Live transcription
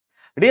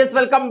Dears,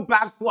 welcome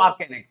back to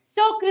Arcanex.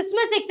 So,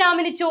 Christmas exam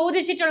in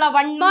ചോദിച്ചിട്ടുള്ള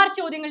 1 mark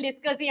ചോദ്യങ്ങൾ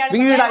discuss ചെയ്യാണ്.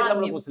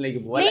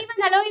 Name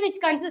an alloy which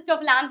consists of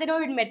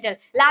lanthanoid metal.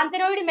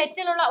 Lanthanoid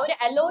metal ഉള്ള ഒരു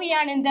alloy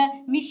ആണ് എന്ത്?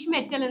 Mish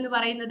metal എന്ന്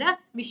പറയുന്നത്.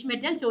 Mish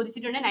metal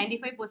ചോദിച്ചിട്ടുണ്ട്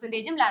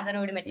 95%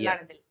 lanthanoid metal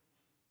ആണ് ഇതിൽ.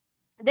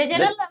 The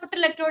general outer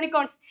electronic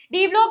D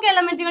block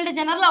elementകളുടെ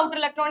general outer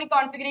electronic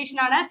configuration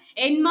ആണ്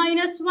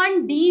n-1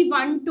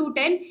 d1 to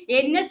 10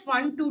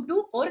 ns1 to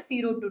 2 or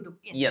 0 to 2.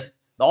 Yes.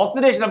 The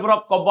oxidation number of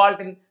cobalt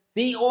in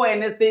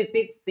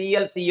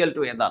CONS6ClCl2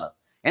 എന്താണ്?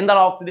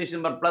 oxidation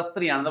number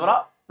 +3 ആണ്. എന്താ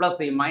പറയുക?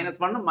 +3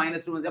 -1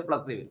 -2 എന്ന്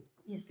 +3 വരും.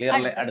 Clear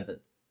അല്ലേ? അടുത്ത്.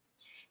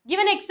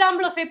 Give an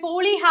example of a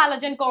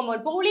polyhalogen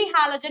compound.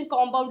 Polyhalogen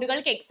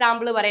compoundകൾക്ക്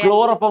example പറയാം.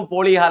 Chloroform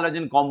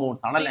polyhalogen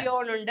compounds ആണല്ലേ?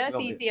 Freon ഉണ്ട്,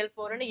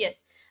 CCl4 ഉണ്ട്. Yes.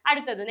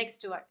 അടുത്തത്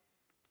next one.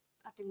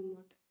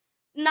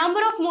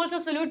 Number of moles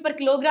of solute per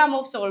kilogram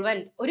of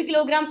solvent. 1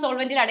 kilogram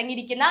solvent il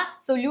അടങ്ങിയിരിക്കുന്ന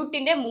solute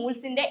ന്റെ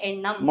moles ന്റെ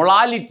എണ്ണം.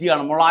 Molality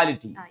ആണ്,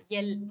 molality.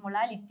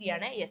 Molality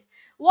ആണ്. Yes.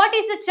 What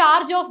is the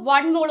charge of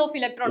 1 mole of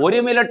electron?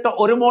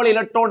 1 mole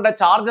ഇലക്ട്രോണിന്റെ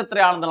charge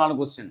എത്രയാണെന്നുള്ളതാണ്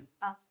question.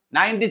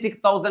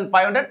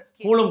 96,500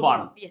 coulomb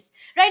ആണ്. Yes.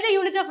 Write the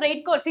unit of rate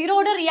constant. Zero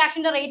order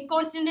reaction the rate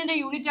constant ന്റെ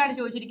unit ആണ്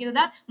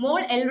ചോദിച്ചിരിക്കുന്നത്.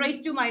 Mole L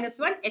raised to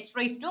 -1 S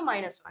raised to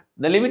 -1.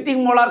 The limiting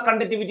molar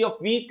conductivity of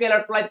weak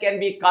electrolyte can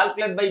be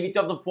calculated by which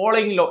of the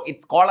following law?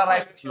 It's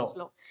Cholerae's law.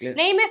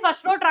 Name a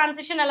first law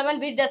transition element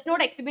which does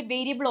not exhibit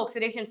variable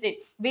oxidation state.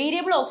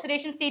 Variable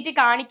oxidation state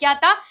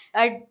കാണിക്കാത്ത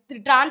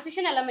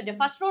transition element.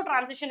 First law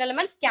transition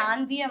element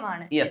scandium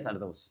ആണ്. Yes, that's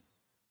the question.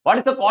 What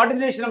is the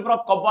coordination number of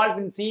cobalt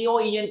in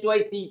COEN2I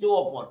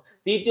C2O4?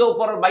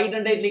 C2O4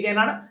 bidentate ligand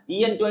ആണ്,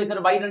 EN2I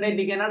bidentate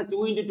ligand ആണ്. 2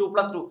 × 2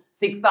 + 2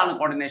 6 ആണ്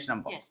coordination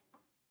number. Yes,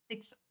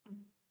 6.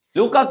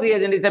 Lucas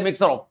reagent is a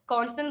mixture of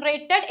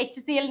concentrated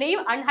HCl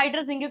നെയും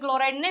unhydrous zinc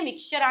chloride ന്റെ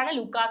mixture ആണ്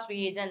Lucas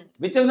reagent.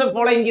 Which of the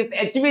following is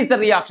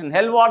HBC reaction?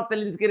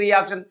 Helmholtz-Zelinsky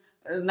reaction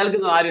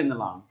നൽകുന്നത് ആര്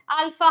എന്നുള്ളതാണ്?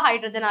 Alpha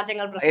hydrogen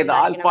ആറ്റങ്ങൾ ഏത്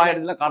alpha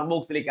hydrogen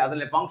carboxylic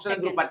acid functional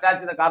group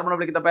attach ചെയ്ത carbon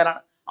വിളിക്കുന്ന പേരാണ്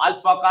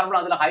ആൽഫ കാർബൺ,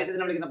 അതിലെ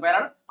ഹൈഡ്രജൻ വിളിക്കുന്ന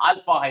പേരാണ്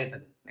ആൽഫ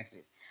ഹൈഡ്രജൻ.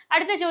 നെക്സ്റ്റ്.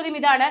 അടുത്ത ചോദ്യം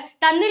ഇതാണ്.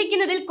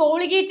 തന്നിരിക്കുന്നതിൽ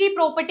കോളിഗേറ്റീവ്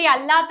പ്രോപ്പർട്ടി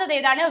അല്ലാത്തത്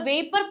ഏതാണ്?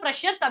 വേപ്പർ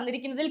പ്രഷർ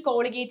തന്നിരിക്കുന്നതിൽ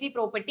കോളിഗേറ്റീവ്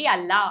പ്രോപ്പർട്ടി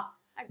അല്ല.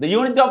 The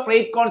unit of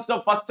rate constant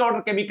of first order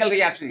chemical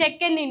reaction.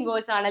 Second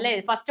inverse ആണ് അല്ലേ?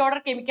 First order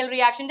chemical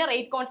reaction ന്റെ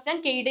rate constant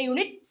K യുടെ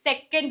unit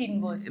second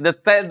inverse. The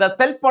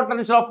cell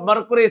potential of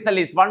mercury cell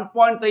is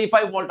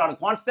 1.35 volt ആണ്.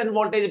 Constant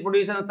voltage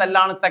produce ചെയ്യുന്ന cell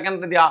ആണ്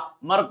secondary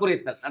mercury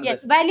cell. Yes.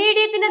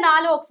 Vanadiumത്തിന്റെ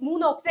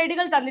 3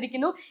 ഓക്സൈഡുകൾ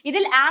തന്നിരിക്കുന്നു.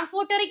 ഇതിൽ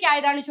amphoteric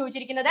ആയതാണ്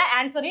ചോദിച്ചിരിക്കുന്നത്.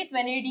 Answer is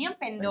vanadium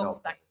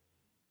pentoxide.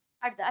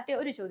 അടുത്ത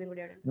ഒരു ചോദ്യം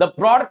കൂടിയാണ്. The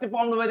product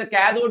formed by the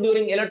cathode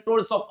during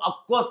electrolysis of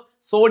aqueous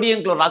sodium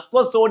chloride.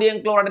 Aqueous sodium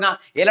chloride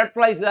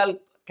electrolyze ചെയ്താൽ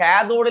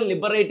കാഥോഡ്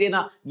ലിബറേറ്റ് ചെയ്യുന്ന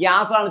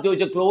ഗ്യാസ് ആണ്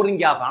ചോദിച്ചത്. ക്ലോറിൻ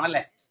ഗ്യാസ്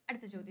ആണല്ലേ?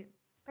 അടുത്ത ചോദ്യം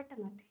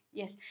പെട്ടെന്ന്.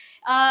 യെസ്.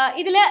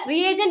 ഇതില്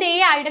റിയേജന്റ് എ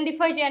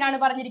ഐഡന്റിഫൈ ചെയ്യാനാണ്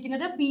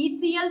പറഞ്ഞിരിക്കുന്നത്.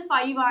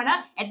 PCl5 ആണ്,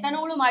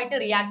 എത്തനോളുമായിട്ട്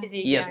റിയാക്ട്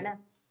ചെയ്യുകയാണ്.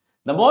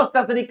 The most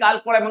acidic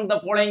alcohol among the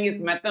following is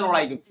methanol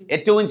ആയിരിക്കും.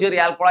 ഏറ്റവും ചെറിയ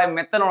ആൽക്കഹോൾ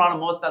മെത്തനോൾ ആണ്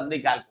most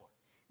acidic alcohol.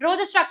 Draw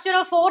the structure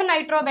of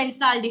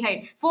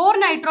 4-nitrobenzaldehyde.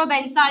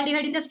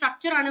 4-nitrobenzaldehyde ന്റെ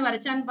സ്ട്രക്ചർ ആണ്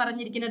വരച്ചാൻ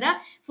പറഞ്ഞിരിക്കുന്നത്.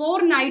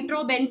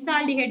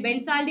 4-nitrobenzaldehyde.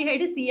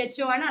 ബെൻസാൽഡിഹൈഡ്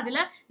CHO ആണ്. അതിൽ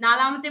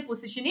 4ാമത്തെ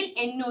പൊസിഷനിൽ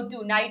NO2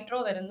 നൈട്രോ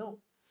വരുന്നു.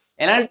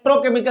 An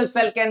electrochemical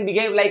cell can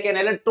behave like an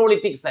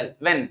electrolytic cell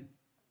when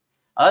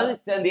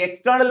the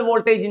external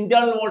voltage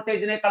internal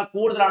voltage നേക്കാൾ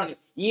കൂടുതലാണെങ്കിൽ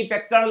if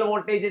external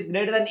voltage is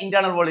greater than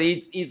internal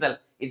voltage is cell.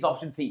 It's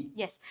option C.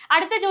 Yes.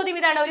 അടുത്ത ചോദ്യം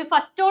ഇതാണ്. ഒരു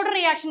first order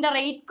റിയാക്ഷന്റെ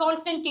rate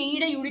constant K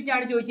യുടെ unit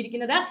ആണ്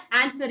ചോദിച്ചിരിക്കുന്നത്.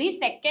 Answer is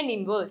second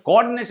inverse.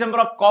 Coordination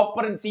number of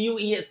copper in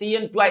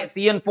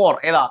CN4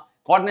 ഏതാ?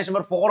 കോർഡിനേഷൻ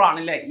നമ്പർ 4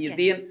 ആണല്ലേ? ഈ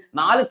CN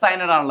 4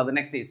 സയനൈഡ് ആണുള്ളത്.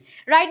 Next is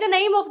write the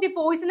name of the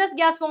poisonous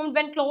gas formed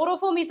when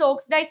chloroform is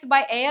oxidized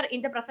by air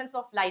in the presence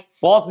of light.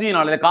 പോസ്ജീൻ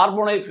ആണല്ലേ?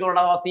 Carbonyl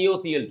chloride അഥവാ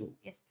COCl2.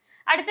 Yes.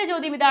 അടുത്ത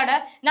ചോദ്യം ഇതാണ്.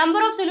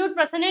 Number of solute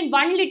present in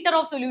 1 litre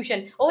of solution.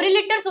 1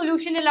 litre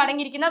സൊല്യൂഷനിൽ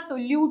അടങ്ങിയിരിക്കുന്ന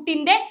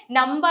സൊല്യൂട്ടിന്റെ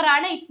number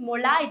ആണ്. It's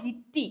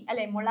molarity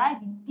അല്ലെ?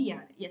 Molarity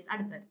ആണ്. യെസ്.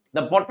 അടുത്തത്.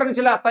 The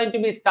potential assigned to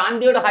be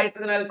standard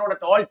hydrogen electrode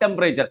at all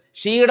temperature.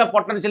 ഷീയുടെ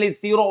potential is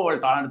 0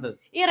 volt ആണ്. അടുത്തത്.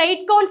 ഈ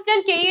റേറ്റ്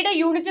കോൺസ്റ്റന്റ് K യുടെ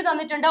യൂണിറ്റ്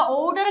തന്നിട്ടുണ്ട്.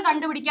 ഓർഡർ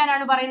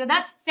കണ്ടുപിടിക്കാനാണ് പറയുന്നത്.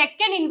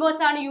 സെക്കൻഡ്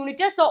ഇൻവേഴ്സ് ആണ്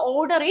unit. So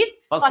order is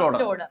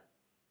first order.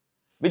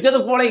 Which of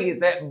the following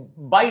is a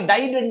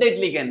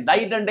bidentate ligand?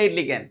 Bidentate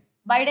ligand.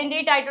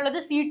 ബൈഡന്റേറ്റ് ആയിട്ടുള്ളത്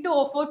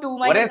C2O4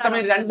 2- ഒരേ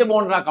സമയം രണ്ട്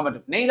ബോണ്ട് ആക്കാൻ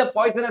പറ്റും. നെയ് the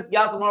poisonous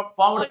gas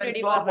formed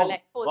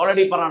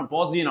already പറഞ്ഞാണ്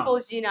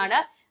പോസ്ജീൻ ആണ്.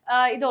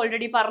 ഇത്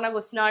ഓൾറെഡി പറഞ്ഞ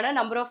ക്വസ്റ്റ്യൻ ആണ്.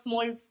 Number of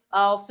moles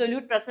of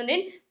solute present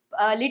in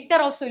litre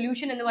of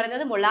solution എന്ന്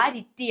പറയുന്നത്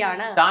മൊളാരിറ്റി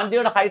ആണ്.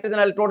 സ്റ്റാൻഡേർഡ്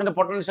ഹൈഡ്രജൻ ഇലക്ട്രോണിന്റെ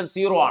പൊട്ടൻഷ്യൽ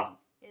 0 ആണ്.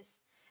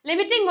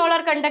 Limiting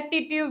molar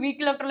conductivity of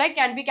weak electrolyte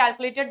can be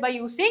calculated by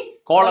using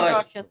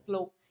Cholerae's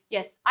law.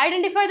 Yes.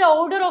 Identify the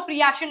order of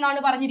reaction ആണ്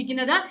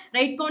പറഞ്ഞിരിക്കുന്നത്.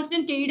 Rate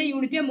constant K യുടെ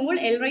unit mall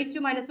L raised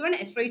to -1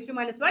 S raised to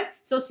 -1.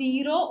 So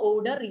 0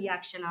 order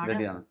reaction ആണ്.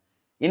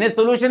 In a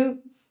solution,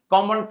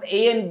 compounds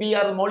A and B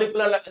are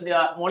molecular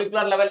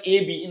level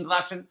AB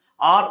interaction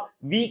are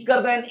weaker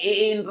than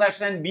AA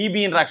interaction and BB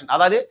interaction.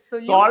 അതായത്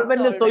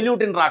solvent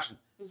solute interaction.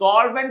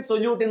 solvent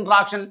solute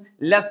interaction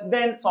less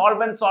than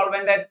solvent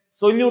and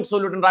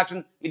solute interaction,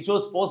 it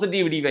shows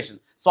positive deviation.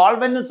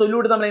 Solvent and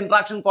solute തമ്മിൽ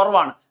interaction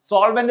കുറവാണ്.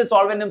 Solvent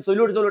ഉം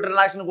solute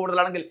interaction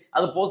കൂടുതലാണെങ്കിൽ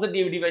അത്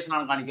positive deviation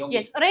ആണ് കാണിക്കുക.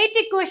 Yes, rate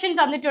equation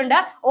തന്നിട്ടുണ്ട്.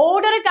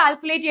 Order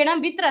calculate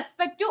ചെയ്യണം വിത്ത്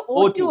റെസ്പെക്ട് ടു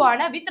O2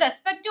 ആണ്. വിത്ത്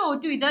റെസ്പെക്ട് ടു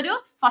O2 ഇതൊരു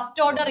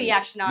ഫസ്റ്റ് ഓർഡർ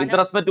റിയാക്ഷൻ ആണ്. With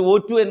respect to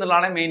O2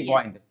 എന്നുള്ളതാണ് main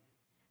point.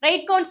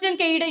 Rate constant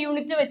k യുടെ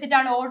യൂണിറ്റ്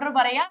വെച്ചിട്ടാണ് ഓർഡർ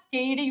പറയാ.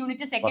 k യുടെ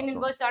യൂണിറ്റ് സെക്കൻഡ്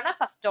ഇൻവേഴ്സ് ആണ്,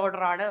 ഫസ്റ്റ്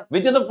ഓർഡർ ആണ്.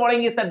 Which of the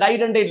following is the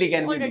didentate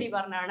ligand? Already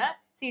പറഞ്ഞാണ്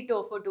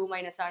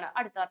C2O4 ആണ്.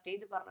 അടുത്ത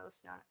ഇത് പറഞ്ഞ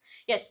ക്വസ്റ്റൻ ആണ്.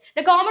 Yes,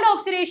 the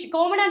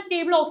common and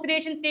stable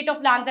oxidation state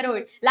of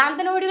lanthanoid.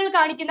 ലാന്തനോയിഡുകൾ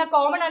കാണിക്കുന്ന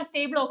common and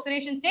stable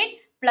oxidation state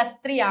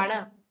 +3 ആണ്.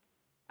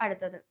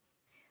 അടുത്തത്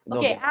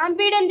ഓക്കെ,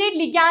 ആംബിഡന്റേറ്റ്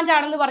ലിഗാൻഡ്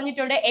ആണെന്ന്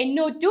പറഞ്ഞിട്ടുണ്ട്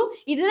NO2.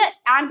 ഇത്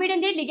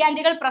ആംബിഡന്റേറ്റ്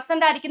ലിഗാൻഡുകൾ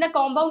പ്രസന്റ് ആയിരിക്കുന്ന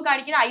കോമ്പൗണ്ട്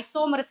കാണിക്കുന്ന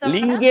isomerism.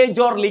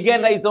 Linkage or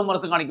ligand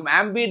isomerism കാണിക്കും.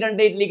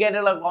 ആംബിഡന്റേറ്റ്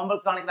ലിഗാൻഡുള്ള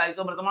കോമ്പൗണ്ട്സ് കാണിക്കുന്ന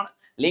ഐസോമറിസം ആണ്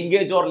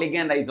linkage or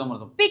ligand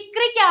isomerism.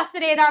 Picric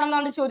acid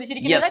ഏതാണെന്നാണ്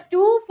ചോദിച്ചിരിക്കുന്നത്.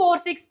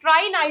 2,4,6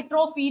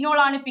 ട്രൈനൈട്രോഫീനോൾ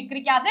ആണ്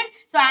picric acid.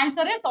 So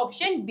answer is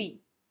option B.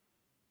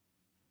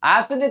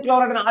 Acid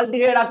ക്ലോറൈഡിനെ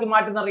aldehyde ആക്കി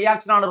മാറ്റുന്ന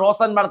റിയാക്ഷൻ ആണ്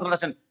Rosenberg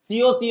reduction.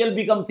 COCl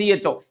becomes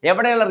CHO.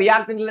 എവിടെയുള്ള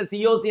റിയാക്ടന്റിലെ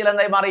COCl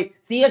എന്തായി മാറി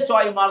CHO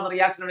ആയി മാറുന്ന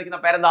റിയാക്ഷൻ വിളിക്കുന്ന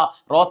പേരെന്താ?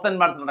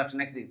 Rosenberg reduction.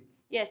 Next is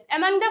Yes,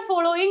 among the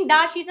following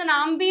dash is an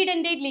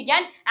ambidentate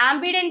ligand.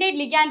 Ambidentate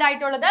ligand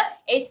ആയിട്ടുള്ളത്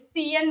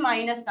SCN-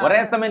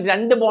 ഒരേ സമയം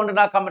രണ്ട് ബോണ്ട്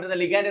ഉണ്ടാക്കാൻ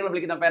പറ്റുന്ന ലിഗാൻഡുകൾ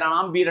വിളിക്കുന്ന പേരാണ്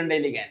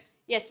ആംബിഡന്റേറ്റ് ലിഗാൻഡ്.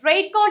 Yes,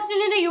 rate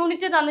കോൺസ്റ്റന്റിന്റെ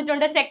യൂണിറ്റ്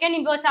തന്നിട്ടുണ്ട്. സെക്കൻഡ്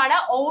ഇൻവേഴ്സ് ആണ്.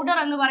 ഓർഡർ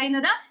എന്ന്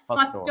പറയുന്നത്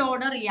ഫസ്റ്റ്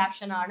ഓർഡർ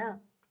റിയാക്ഷൻ ആണ്.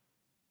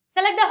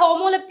 Select the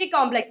ഹോമോലെപ്റ്റിക്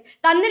complex.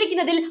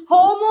 തന്നിരിക്കുന്നതിൽ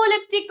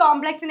ഹോമോലെപ്റ്റിക്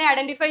കോംപ്ലക്സിനെ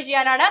ഐഡന്റിഫൈ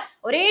ചെയ്യാനാണ്.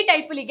 ഒരേ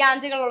ടൈപ്പ്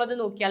ലിഗാൻഡുകൾ ഉള്ളത്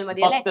നോക്കിയാൽ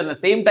മതി അല്ലേ?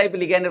 സെയിം ടൈപ്പ്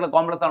ലിഗാൻഡുകളുടെ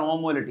കോംപ്ലക്സ് ആണ്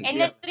ഹോമോലെപ്റ്റിക്.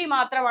 NH3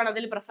 മാത്രമാണ്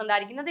അതിൽ പ്രസന്റ്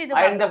ആയിരിക്കുന്നത്. ഇത്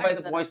identify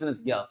the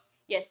poisonous gas.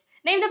 Yes,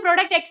 name the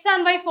product X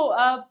and Y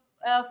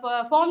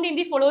formed in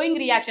the following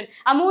reaction.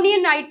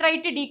 Ammonium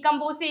nitrate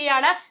decompose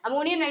ചെയ്യാണ്.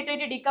 അമോണിയം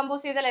നൈട്രേറ്റ്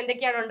ഡീകമ്പോസ് ചെയ്താൽ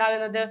എന്തൊക്കെയാണ്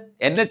ഉണ്ടാകുന്നത്?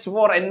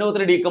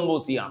 NH4NO3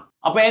 ഡീകമ്പോസ് ചെയ്യാണ്.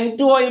 അപ്പൊ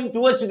N2O യും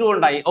 2H2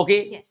 ഉണ്ടായി. ഓക്കെ,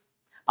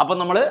 അപ്പൊ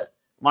നമ്മള്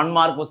 1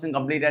 മാർക്ക് ക്വസ്റ്റ്യൻ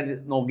കംപ്ലീറ്റ് ആയിട്ട്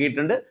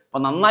നോക്കിയിട്ടുണ്ട്. അപ്പൊ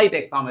നന്നായിട്ട്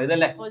എക്സാം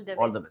എഴുതല്ലേ.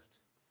 All the best.